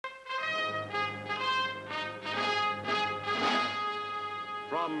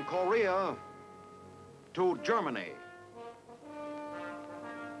From Korea to Germany.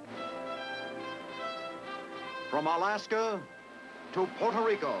 From Alaska to Puerto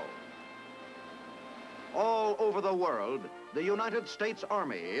Rico. All over the world, the United States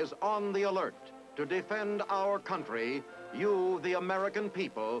Army is on the alert to defend our country, you, the American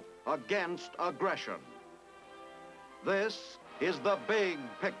people, against aggression. This is The Big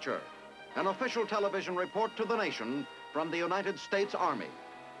Picture, an official television report to the nation from the United States Army.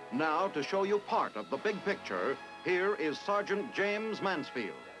 Now, to show you part of the big picture, here is Sergeant James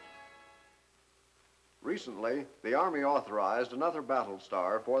Mansfield. Recently, the Army authorized another battle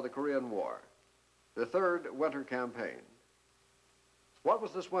star for the Korean War, the third winter campaign. What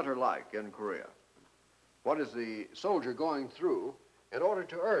was this winter like in Korea? What is the soldier going through in order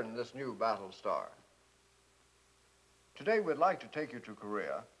to earn this new battle star? Today, we'd like to take you to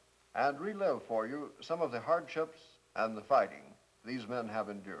Korea and relive for you some of the hardships and the fighting these men have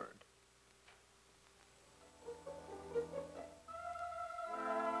endured.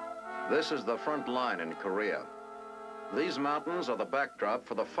 This is the front line in Korea. These mountains are the backdrop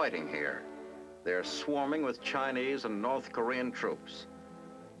for the fighting here. They're swarming with Chinese and North Korean troops.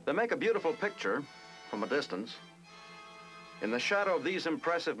 They make a beautiful picture from a distance. In the shadow of these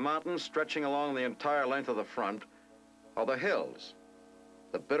impressive mountains stretching along the entire length of the front are the hills,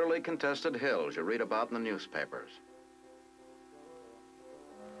 the bitterly contested hills you read about in the newspapers.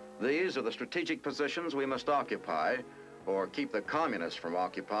 These are the strategic positions we must occupy or keep the communists from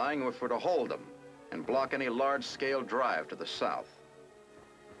occupying if we're to hold them and block any large-scale drive to the south.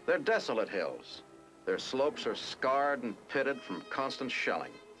 They're desolate hills. Their slopes are scarred and pitted from constant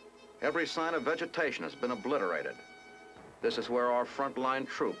shelling. Every sign of vegetation has been obliterated. This is where our frontline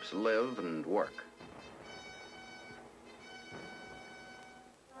troops live and work.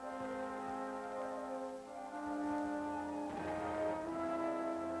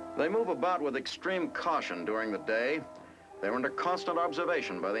 They move about with extreme caution during the day. They're under constant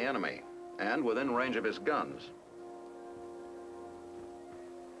observation by the enemy and within range of his guns.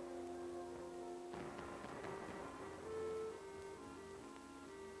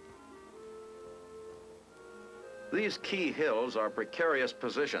 These key hills are precarious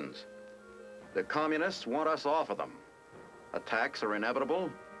positions. The communists want us off of them. Attacks are inevitable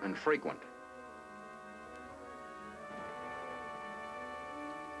and frequent.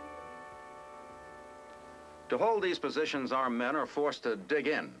 To hold these positions, our men are forced to dig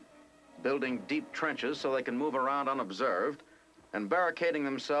in, building deep trenches so they can move around unobserved and barricading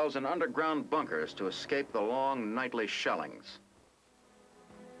themselves in underground bunkers to escape the long nightly shellings.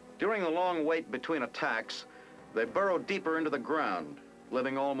 During the long wait between attacks, they burrow deeper into the ground,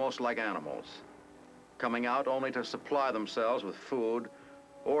 living almost like animals, coming out only to supply themselves with food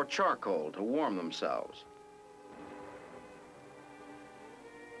or charcoal to warm themselves.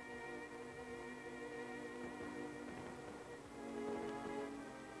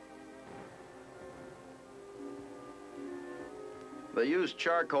 They use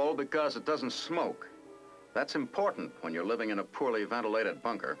charcoal because it doesn't smoke. That's important when you're living in a poorly ventilated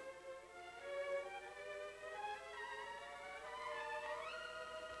bunker.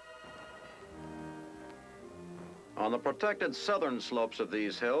 On the protected southern slopes of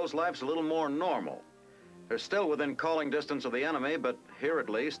these hills, life's a little more normal. They're still within calling distance of the enemy, but here at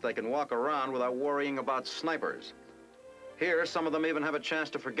least they can walk around without worrying about snipers. Here, some of them even have a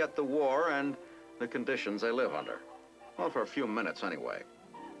chance to forget the war and the conditions they live under. Well, for a few minutes anyway.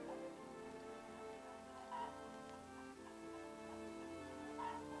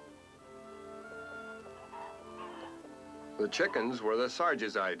 The chickens were the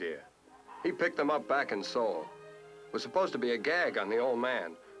Sarge's idea. He picked them up back in Seoul. It was supposed to be a gag on the old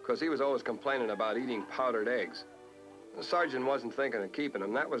man, because he was always complaining about eating powdered eggs. The sergeant wasn't thinking of keeping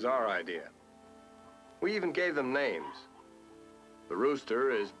them. That was our idea. We even gave them names. The rooster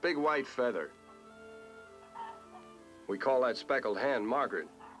is Big White Feather. We call that speckled hen Margaret.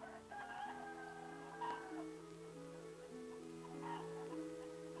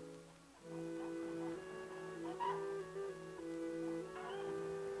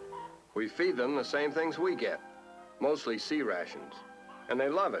 We feed them the same things we get, mostly sea rations. And they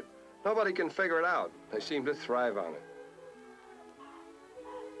love it. Nobody can figure it out. They seem to thrive on it.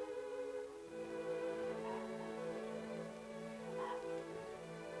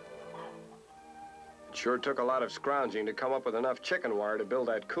 It sure took a lot of scrounging to come up with enough chicken wire to build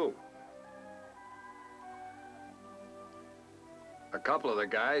that coop. A couple of the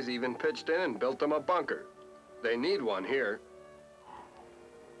guys even pitched in and built them a bunker. They need one here.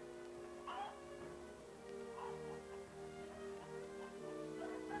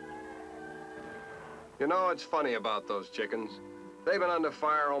 You know, it's funny about those chickens. They've been under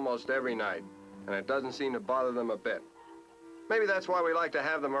fire almost every night, and it doesn't seem to bother them a bit. Maybe that's why we like to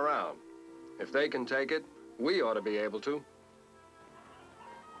have them around. If they can take it, we ought to be able to.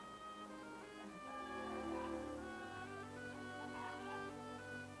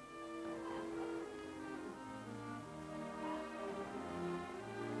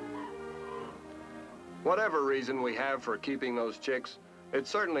 Whatever reason we have for keeping those chicks, it's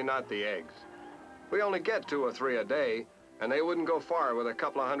certainly not the eggs. We only get 2 or 3 a day, and they wouldn't go far with a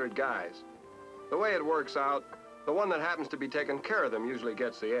couple of hundred guys. The way it works out, the one that happens to be taking care of them usually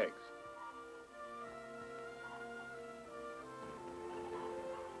gets the eggs.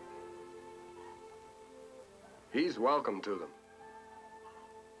 He's welcome to them.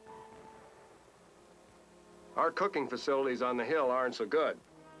 Our cooking facilities on the hill aren't so good.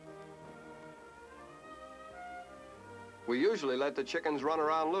 We usually let the chickens run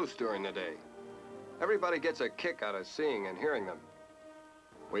around loose during the day. Everybody gets a kick out of seeing and hearing them.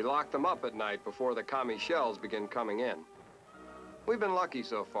 We lock them up at night before the commie shells begin coming in. We've been lucky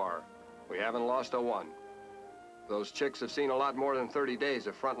so far. We haven't lost a one. Those chicks have seen a lot more than 30 days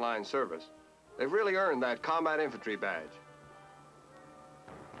of frontline service. They've really earned that combat infantry badge.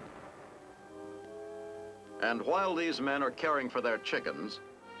 And while these men are caring for their chickens,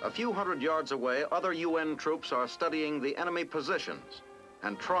 a few hundred yards away, other UN troops are studying the enemy positions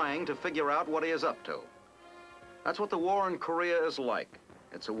and trying to figure out what he is up to. That's what the war in Korea is like.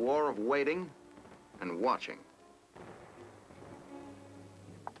 It's a war of waiting and watching.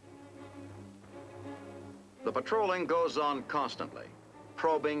 The patrolling goes on constantly,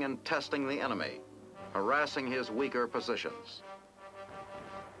 probing and testing the enemy, harassing his weaker positions.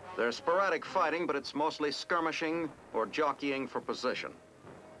 There's sporadic fighting, but it's mostly skirmishing or jockeying for position.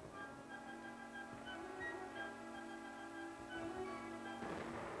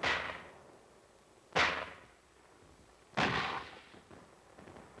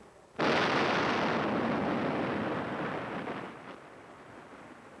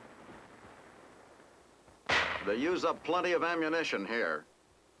 They use up plenty of ammunition here,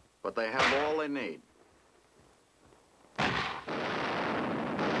 but they have all they need.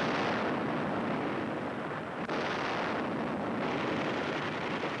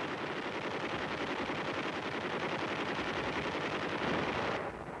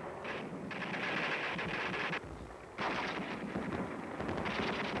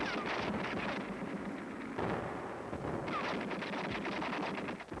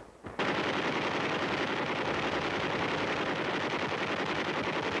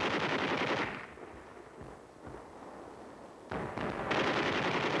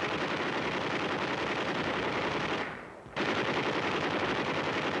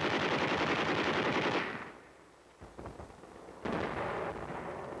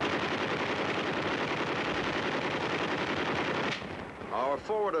 Our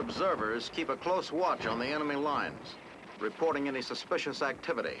forward observers keep a close watch on the enemy lines, reporting any suspicious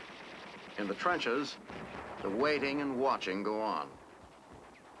activity. In the trenches, the waiting and watching go on.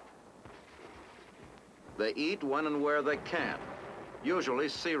 They eat when and where they can, usually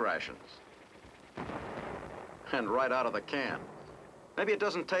sea rations. And right out of the can. Maybe it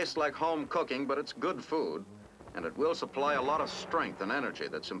doesn't taste like home cooking, but it's good food, and it will supply a lot of strength and energy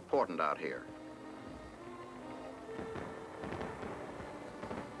that's important out here.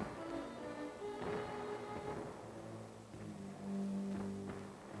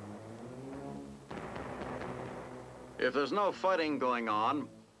 If there's no fighting going on,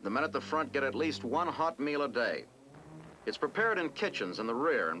 the men at the front get at least one hot meal a day. It's prepared in kitchens in the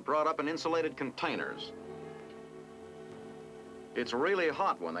rear and brought up in insulated containers. It's really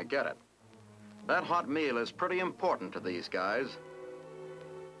hot when they get it. That hot meal is pretty important to these guys.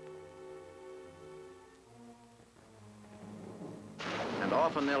 And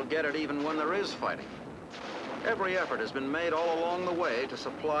often they'll get it even when there is fighting. Every effort has been made all along the way to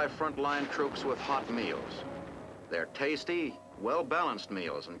supply frontline troops with hot meals. They're tasty, well-balanced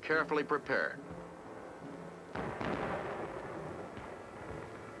meals and carefully prepared.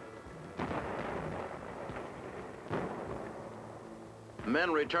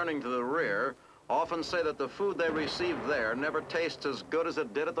 Men returning to the rear often say that the food they receive there never tastes as good as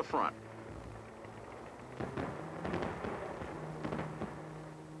it did at the front.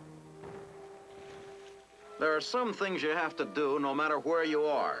 There are some things you have to do no matter where you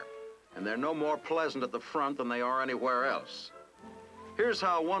are, and they're no more pleasant at the front than they are anywhere else. Here's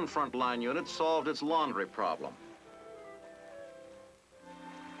how one frontline unit solved its laundry problem.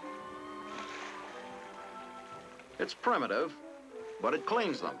 It's primitive, but it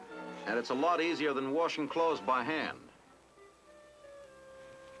cleans them, and it's a lot easier than washing clothes by hand.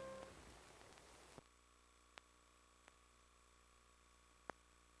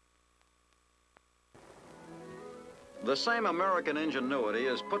 The same American ingenuity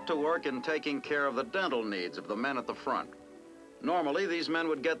is put to work in taking care of the dental needs of the men at the front. Normally, these men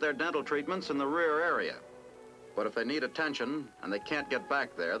would get their dental treatments in the rear area. But if they need attention and they can't get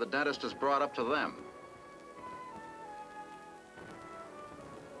back there, the dentist is brought up to them.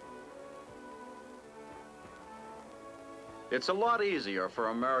 It's a lot easier for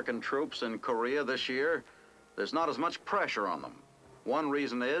American troops in Korea this year. There's not as much pressure on them. One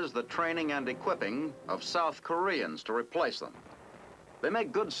reason is the training and equipping of South Koreans to replace them. They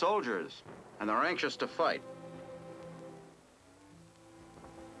make good soldiers, and they're anxious to fight.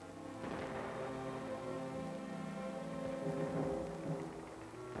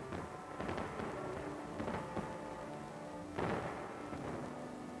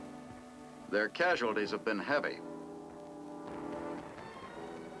 Their casualties have been heavy.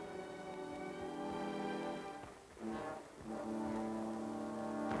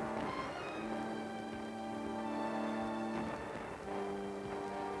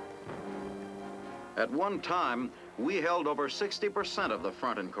 At one time, we held over 60% of the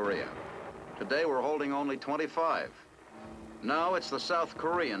front in Korea. Today, we're holding only 25. Now it's the South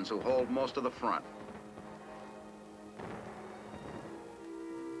Koreans who hold most of the front.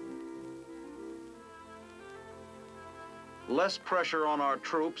 Less pressure on our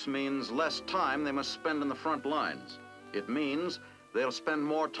troops means less time they must spend in the front lines. It means they'll spend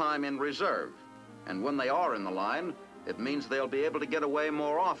more time in reserve. And when they are in the line, it means they'll be able to get away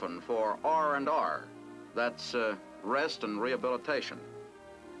more often for R&R. That's rest and rehabilitation.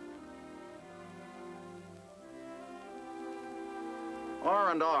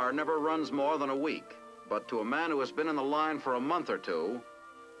 R&R never runs more than a week, but to a man who has been in the line for a month or two,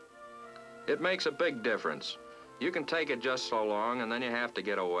 it makes a big difference. You can take it just so long, and then you have to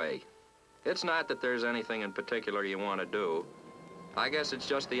get away. It's not that there's anything in particular you want to do. I guess it's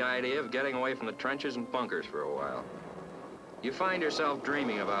just the idea of getting away from the trenches and bunkers for a while. You find yourself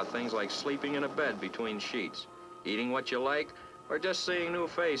dreaming about things like sleeping in a bed between sheets, eating what you like, or just seeing new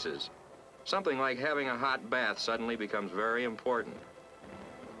faces. Something like having a hot bath suddenly becomes very important.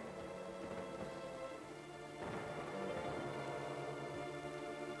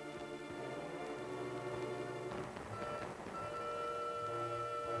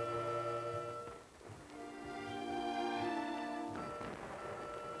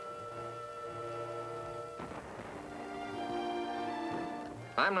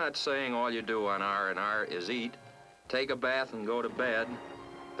 I'm not saying all you do on R&R is eat, take a bath and go to bed.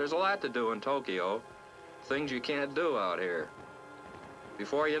 There's a lot to do in Tokyo, things you can't do out here.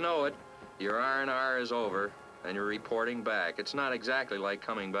 Before you know it, your R&R is over and you're reporting back. It's not exactly like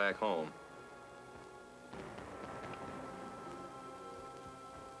coming back home.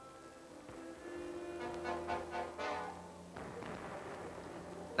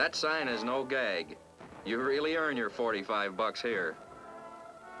 That sign is no gag. You really earn your 45 bucks here.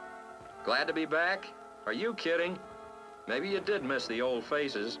 Glad to be back? Are you kidding? Maybe you did miss the old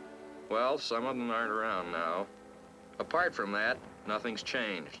faces. Well, some of them aren't around now. Apart from that, nothing's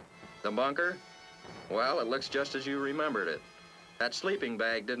changed. The bunker? Well, it looks just as you remembered it. That sleeping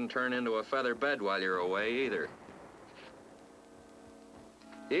bag didn't turn into a feather bed while you're away either.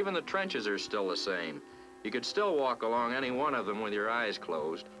 Even the trenches are still the same. You could still walk along any one of them with your eyes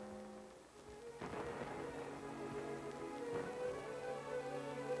closed.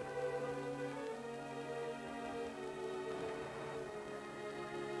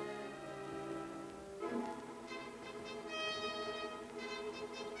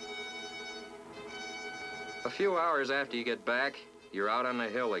 A few hours after you get back, you're out on the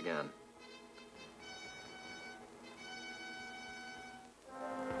hill again.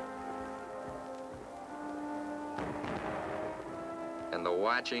 And the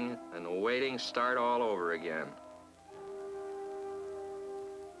watching and the waiting start all over again.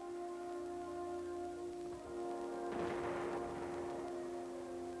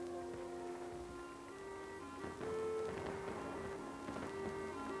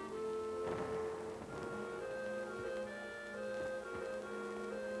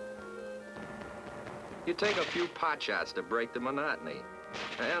 You take a few pot shots to break the monotony,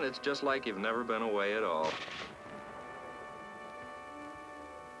 and it's just like you've never been away at all.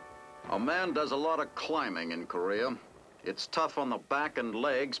 A man does a lot of climbing in Korea. It's tough on the back and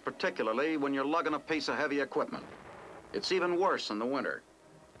legs, particularly when you're lugging a piece of heavy equipment. It's even worse in the winter.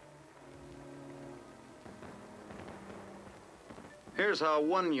 Here's how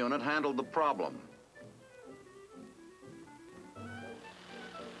one unit handled the problem.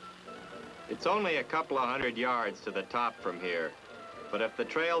 It's only a couple of 100 yards to the top from here, but if the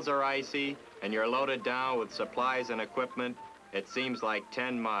trails are icy and you're loaded down with supplies and equipment, it seems like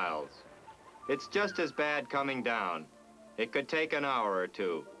 10 miles. It's just as bad coming down. It could take an hour or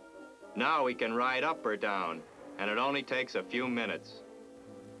two. Now we can ride up or down, and it only takes a few minutes.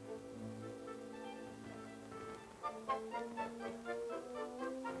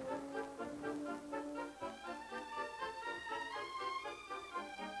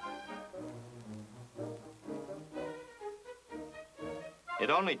 It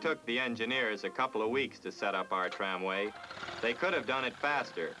only took the engineers a couple of weeks to set up our tramway. They could have done it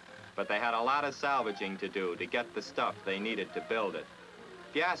faster, but they had a lot of salvaging to do to get the stuff they needed to build it.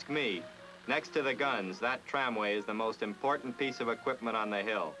 If you ask me, next to the guns, that tramway is the most important piece of equipment on the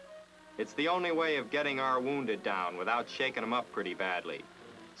hill. It's the only way of getting our wounded down without shaking them up pretty badly.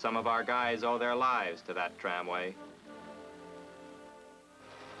 Some of our guys owe their lives to that tramway.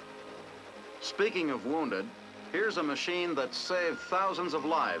 Speaking of wounded, here's a machine that saved thousands of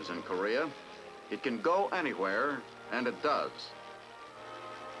lives in Korea. It can go anywhere, and it does.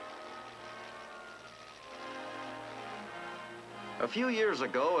 A few years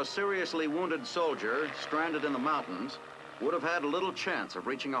ago, a seriously wounded soldier stranded in the mountains would have had little chance of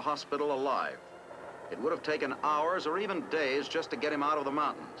reaching a hospital alive. It would have taken hours or even days just to get him out of the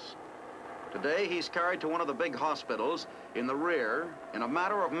mountains. Today, he's carried to one of the big hospitals in the rear in a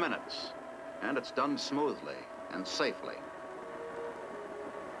matter of minutes, and it's done smoothly and safely.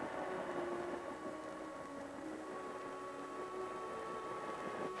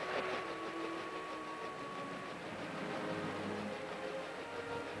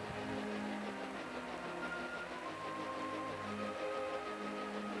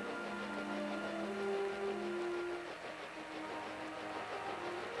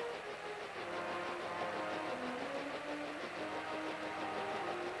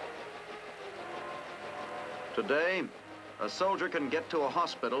 Today, a soldier can get to a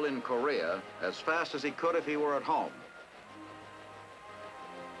hospital in Korea as fast as he could if he were at home.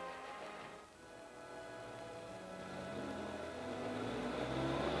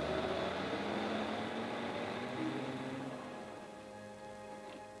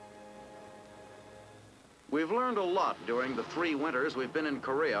 We've learned a lot during the 3 winters we've been in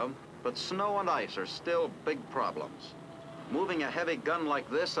Korea, but snow and ice are still big problems. Moving a heavy gun like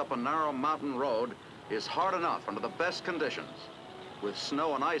this up a narrow mountain road is hard enough under the best conditions. With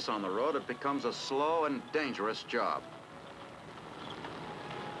snow and ice on the road, it becomes a slow and dangerous job.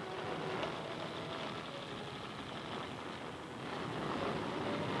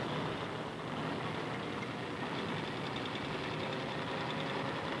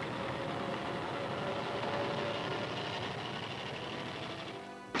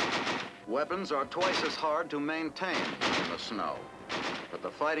 Weapons are twice as hard to maintain in the snow, but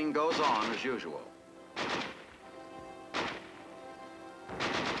the fighting goes on as usual.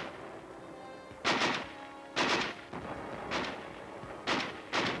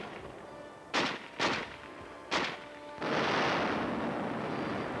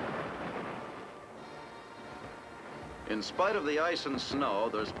 In spite of the ice and snow,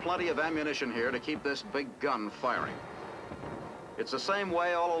 there's plenty of ammunition here to keep this big gun firing. It's the same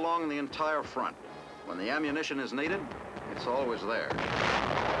way all along the entire front. When the ammunition is needed, it's always there.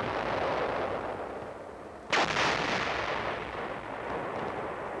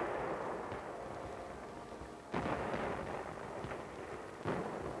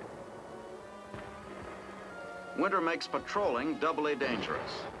 Winter makes patrolling doubly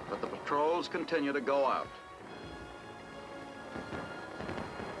dangerous, but the patrols continue to go out.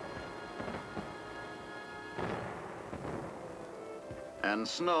 And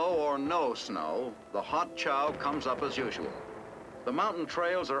snow or no snow, the hot chow comes up as usual. The mountain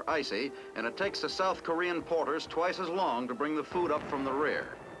trails are icy, and it takes the South Korean porters twice as long to bring the food up from the rear.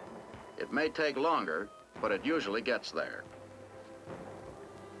 It may take longer, but it usually gets there.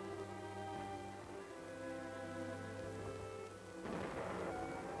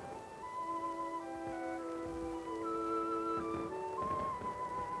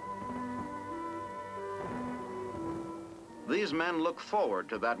 These men look forward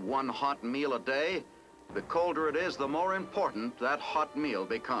to that one hot meal a day. The colder it is, the more important that hot meal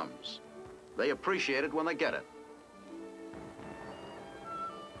becomes. They appreciate it when they get it.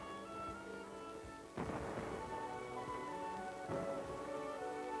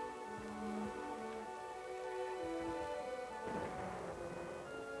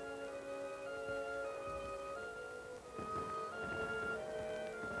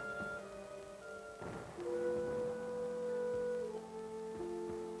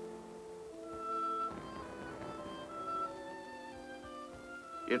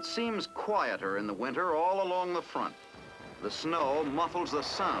 It seems quieter in the winter all along the front. The snow muffles the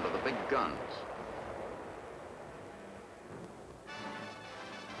sound of the big guns.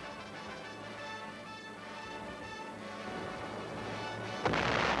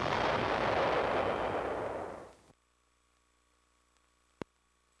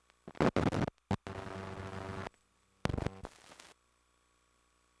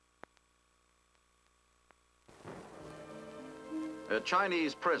 A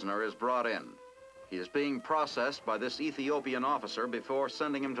Chinese prisoner is brought in. He is being processed by this Ethiopian officer before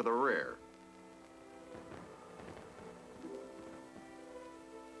sending him to the rear.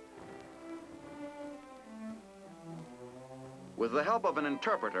 With the help of an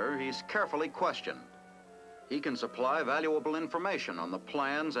interpreter, he's carefully questioned. He can supply valuable information on the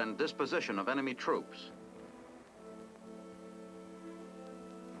plans and disposition of enemy troops.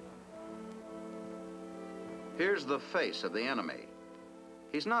 Here's the face of the enemy.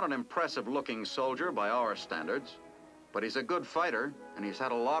 He's not an impressive-looking soldier by our standards, but he's a good fighter, and he's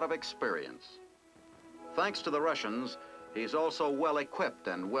had a lot of experience. Thanks to the Russians, he's also well-equipped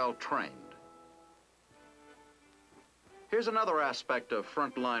and well-trained. Here's another aspect of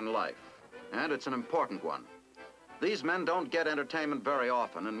frontline life, and it's an important one. These men don't get entertainment very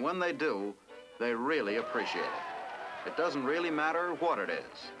often, and when they do, they really appreciate it. It doesn't really matter what it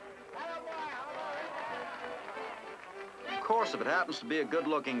is. Of course, if it happens to be a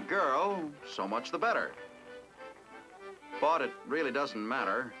good-looking girl, so much the better. But it really doesn't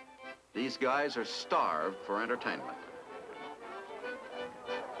matter. These guys are starved for entertainment.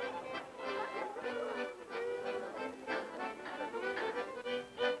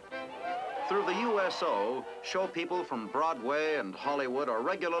 Through the USO, show people from Broadway and Hollywood are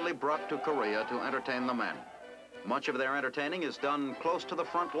regularly brought to Korea to entertain the men. Much of their entertaining is done close to the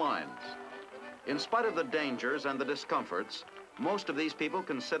front lines. In spite of the dangers and the discomforts, most of these people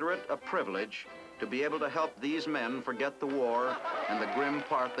consider it a privilege to be able to help these men forget the war and the grim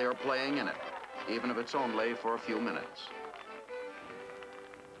part they are playing in it, even if it's only for a few minutes.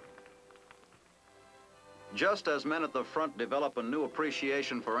 Just as men at the front develop a new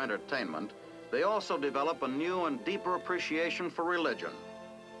appreciation for entertainment, they also develop a new and deeper appreciation for religion.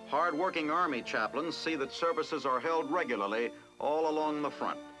 Hard-working Army chaplains see that services are held regularly all along the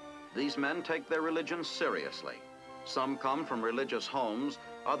front. These men take their religion seriously. Some come from religious homes,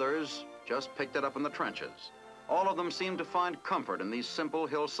 others just picked it up in the trenches. All of them seem to find comfort in these simple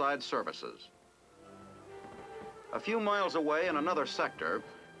hillside services. A few miles away in another sector,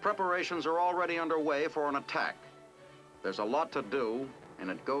 preparations are already underway for an attack. There's a lot to do, and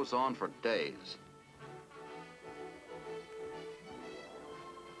it goes on for days.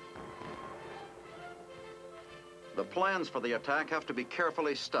 The plans for the attack have to be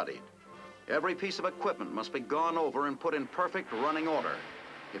carefully studied. Every piece of equipment must be gone over and put in perfect running order.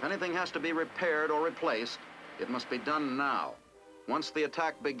 If anything has to be repaired or replaced, it must be done now. Once the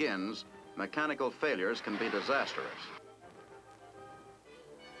attack begins, mechanical failures can be disastrous.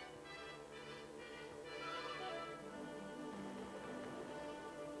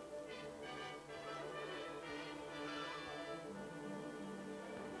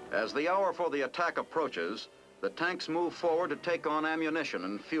 As the hour for the attack approaches, the tanks move forward to take on ammunition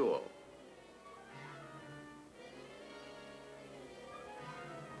and fuel.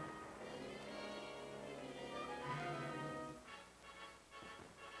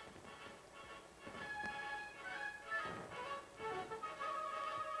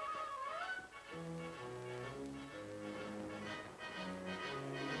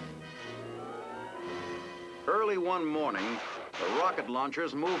 Early one morning, the rocket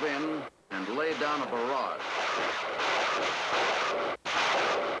launchers move in and lay down a barrage.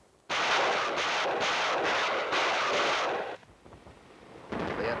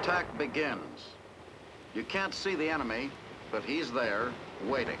 The attack begins. You can't see the enemy, but he's there,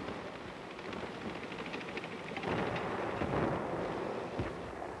 waiting.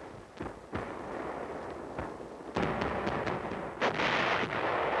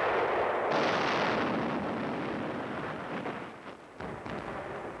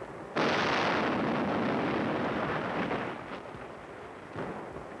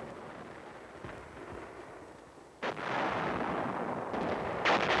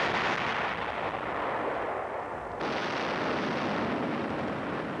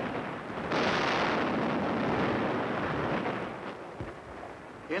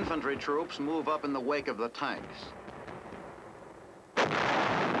 Infantry troops move up in the wake of the tanks.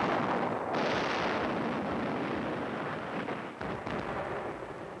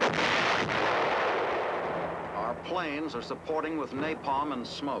 Our planes are supporting with napalm and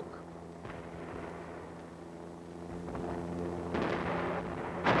smoke.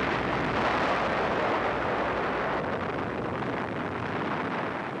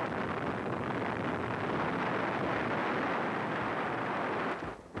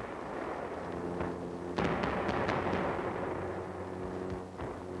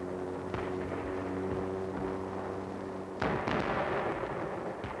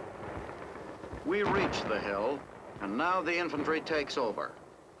 We reach the hill, and now the infantry takes over,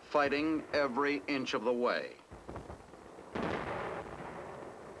 fighting every inch of the way.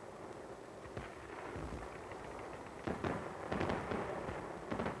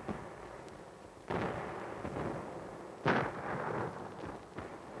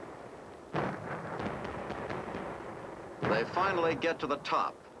 They finally get to the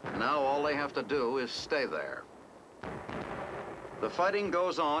top. Now all they have to do is stay there. The fighting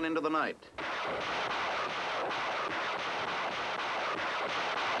goes on into the night.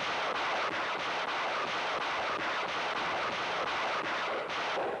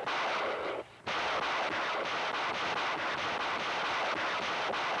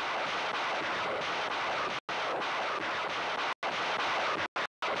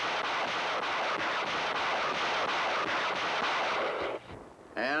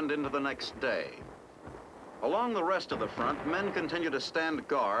 And into the next day. Along the rest of the front, men continue to stand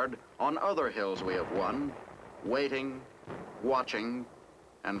guard on other hills we have won, waiting, watching,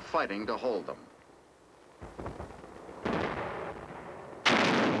 and fighting to hold them.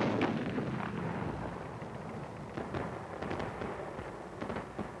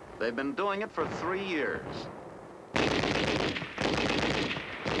 They've been doing it for 3 years.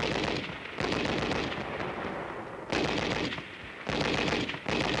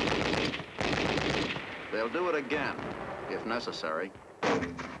 They'll do it again, if necessary.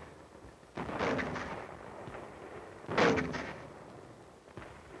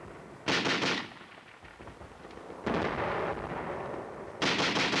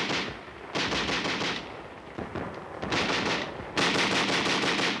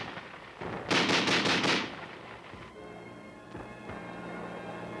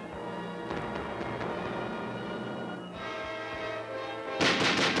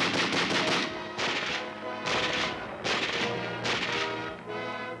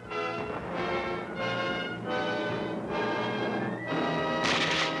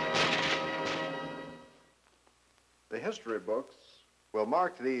 The history books will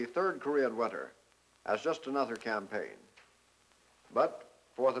mark the Third Korean Winter as just another campaign. But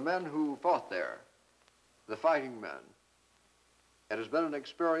for the men who fought there, the fighting men, it has been an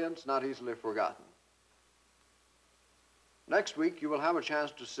experience not easily forgotten. Next week, you will have a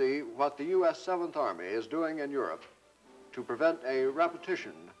chance to see what the U.S. 7th Army is doing in Europe to prevent a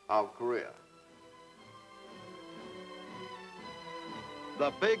repetition of Korea.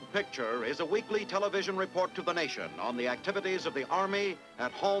 The Big Picture is a weekly television report to the nation on the activities of the Army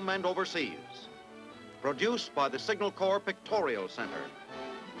at home and overseas. Produced by the Signal Corps Pictorial Center.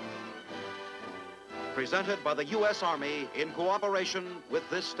 Presented by the U.S. Army in cooperation with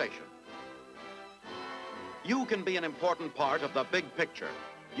this station. You can be an important part of the Big Picture.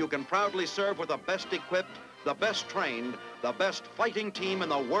 You can proudly serve with the best equipped, the best trained, the best fighting team in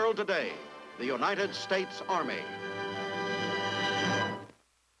the world today, the United States Army.